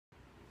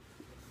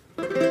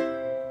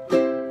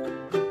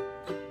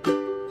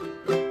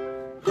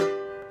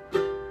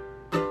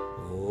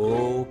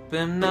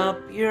Open up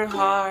your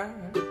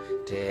heart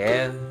to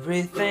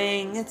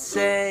everything it's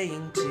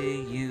saying to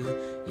you.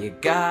 You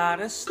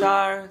gotta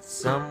start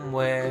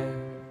somewhere.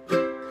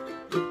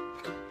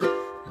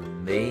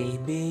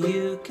 Maybe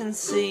you can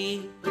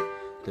see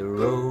the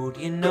road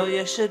you know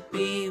you should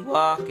be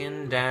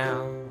walking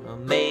down, or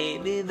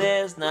maybe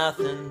there's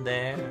nothing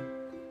there.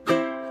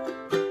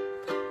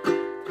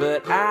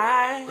 But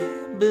I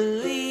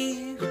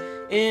believe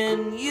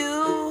in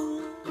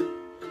you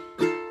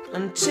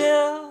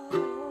until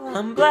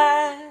I'm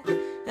black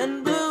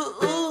and blue,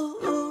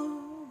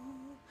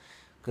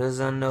 'cause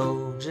I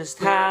know just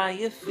how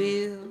you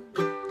feel,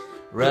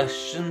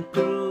 rushing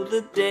through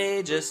the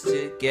day just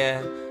to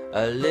get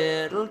a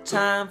little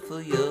time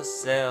for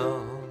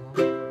yourself.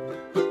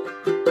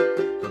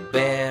 But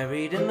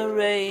buried in the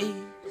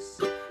race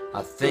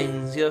are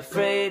things you're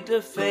afraid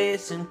to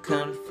face and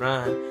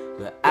confront,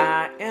 but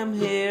I am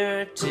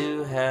here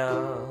to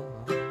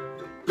help.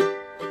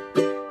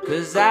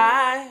 'Cause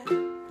I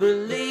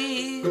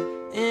believe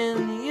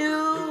in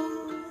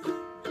you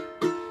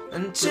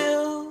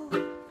until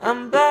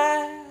I'm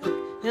black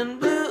and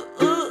blue,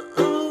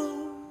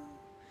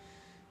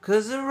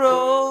 'cause the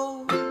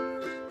road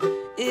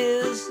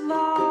is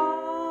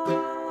long.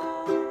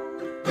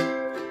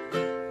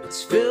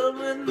 It's filled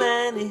with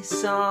many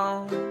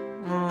songs,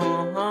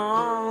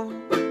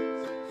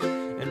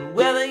 and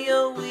whether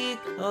you're weak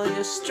or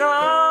you're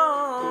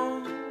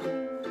strong,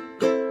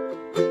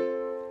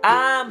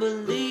 I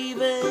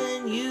believe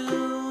in you.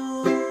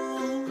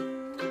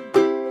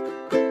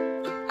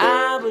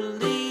 I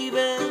believe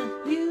in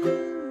you.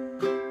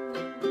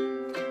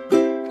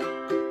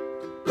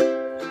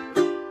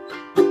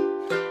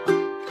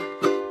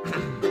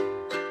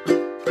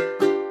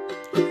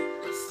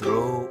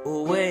 Throw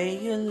away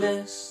your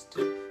list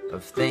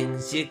of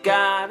things you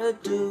gotta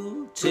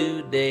do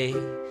today.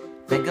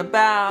 Think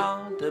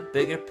about the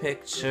bigger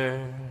picture.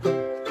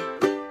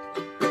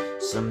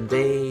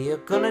 Someday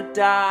you're gonna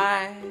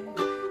die,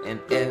 and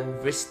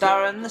every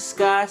star in the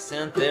sky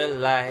sent their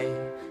light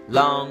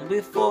long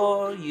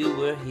before you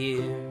were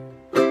here.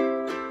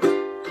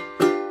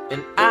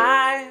 And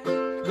I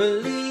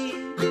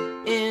believe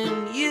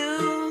in you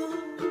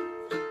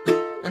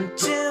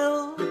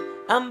until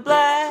I'm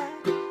black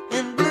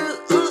and blue.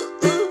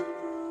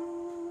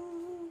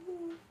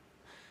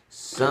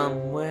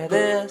 Somewhere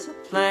there's a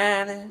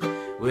planet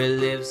where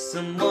lives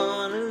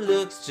someone who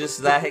looks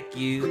just like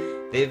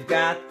you. They've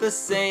got the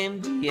same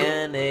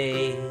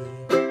DNA.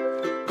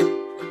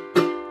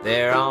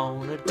 They're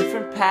on a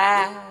different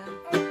path.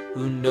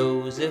 Who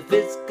knows if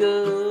it's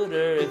good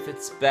or if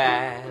it's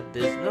bad?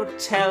 There's no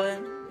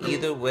telling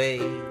either way.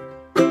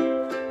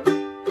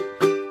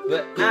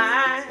 But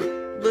I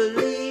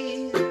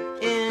believe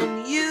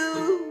in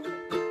you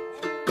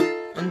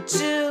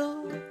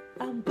until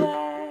I'm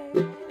black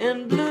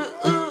and blue.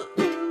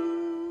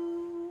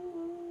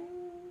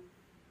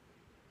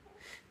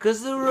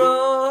 'Cause the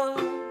road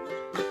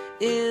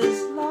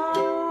is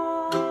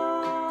long.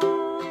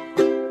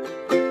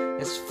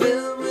 It's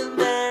filled with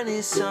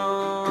many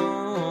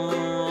songs,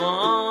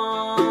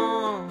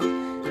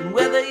 and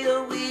whether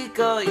you're weak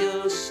or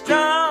you're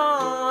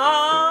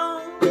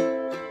strong,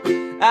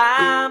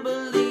 I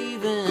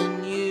believe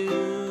in you.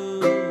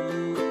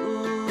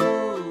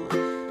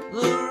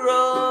 The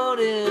road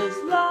is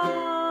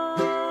long,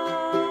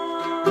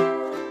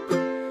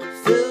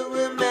 filled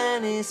with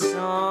many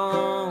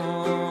songs.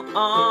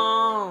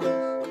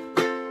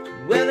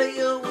 Whether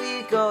you're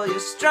weak or you're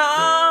strong,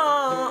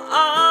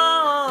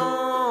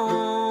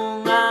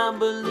 I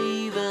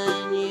believe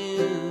in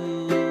you.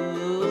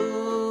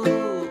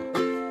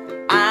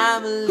 I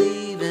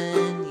believe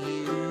in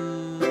you.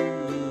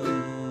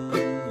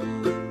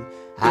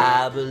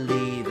 I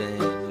believe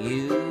in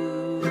you.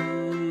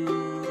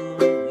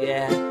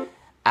 Yeah,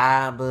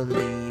 I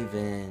believe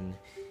in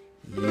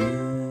you.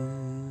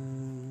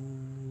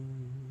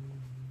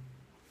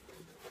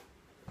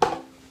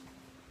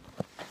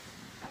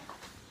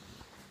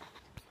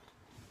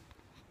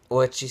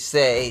 What you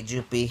say,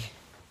 Joopy?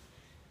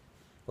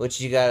 What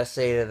you gotta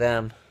say to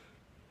them?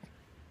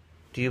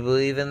 Do you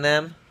believe in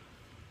them?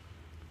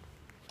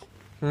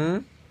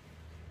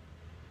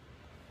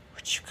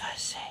 What you gotta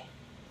say?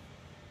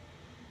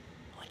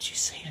 What you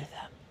say to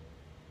them?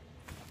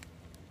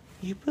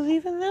 You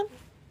believe in them?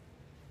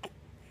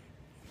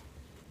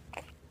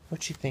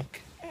 What you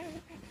think?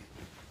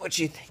 What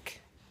you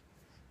think?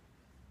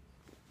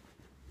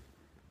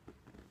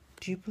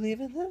 Do you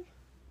believe in them?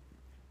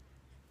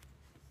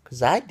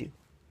 'Cause I do.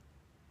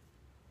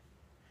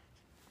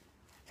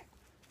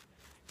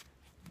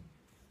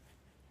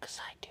 'Cause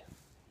I do.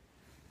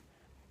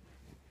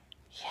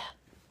 Yeah.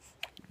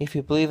 If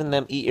you believe in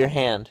them, eat your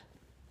hand.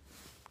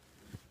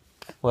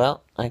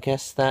 Well, I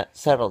guess that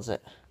settles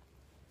it.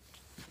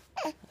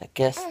 I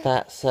guess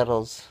that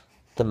settles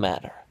the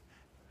matter.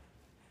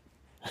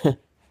 Boop.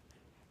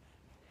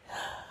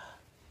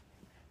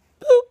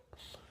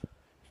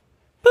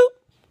 Boop.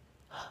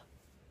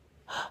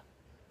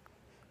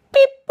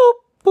 Beep boop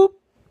boop.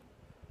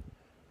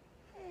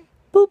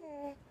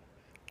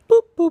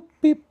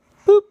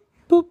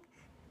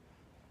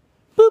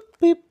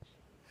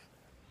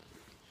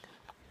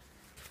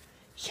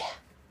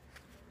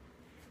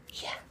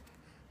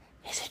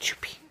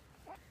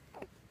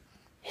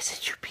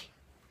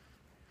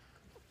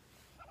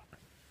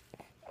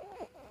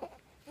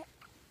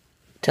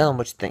 Tell them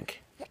what you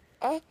think.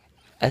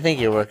 I think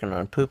you're working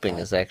on pooping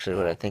is actually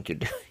what I think you're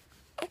doing.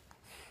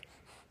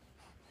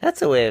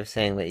 That's a way of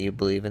saying that you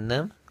believe in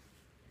them.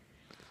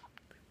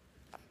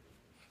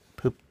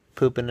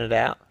 Pooping it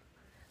out.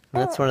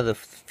 And that's one of the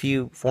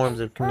few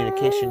forms of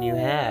communication you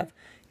have.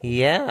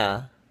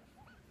 Yeah.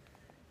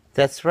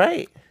 That's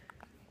right.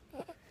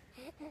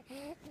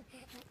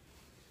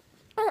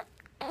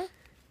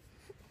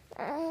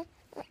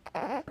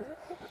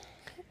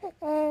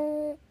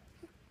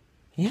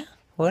 Yeah,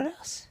 what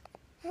else?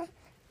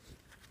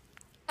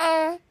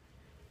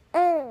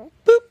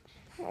 Boop.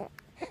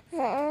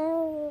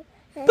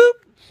 Boop.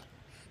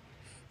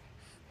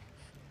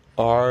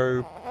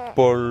 I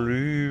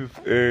believe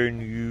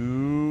in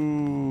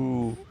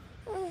you.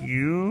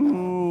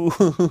 You.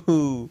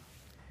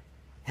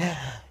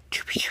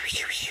 Choopy, choopy,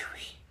 choopy,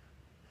 choopy.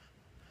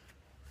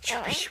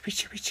 Choopy, choopy,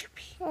 choopy,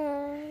 choopy.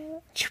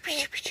 Choopy,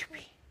 choopy,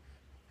 choopy.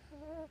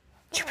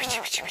 Choopy,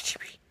 choopy, choopy,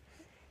 choopy.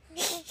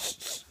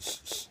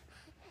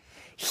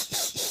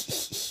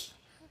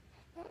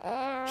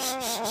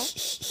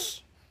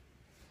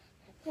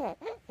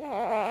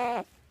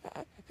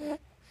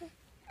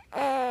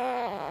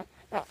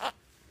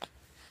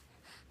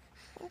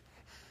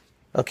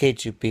 Okay,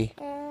 Choopy.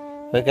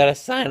 We gotta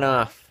sign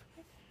off.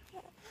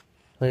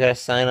 We gotta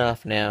sign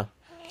off now.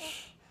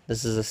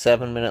 This is a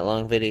 7-minute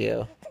long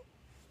video.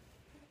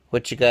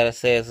 What you gotta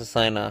say as a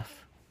sign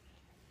off?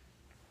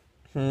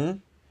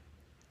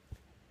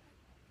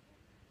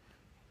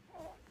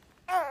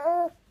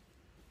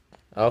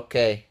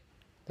 Okay.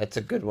 That's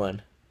a good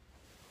one.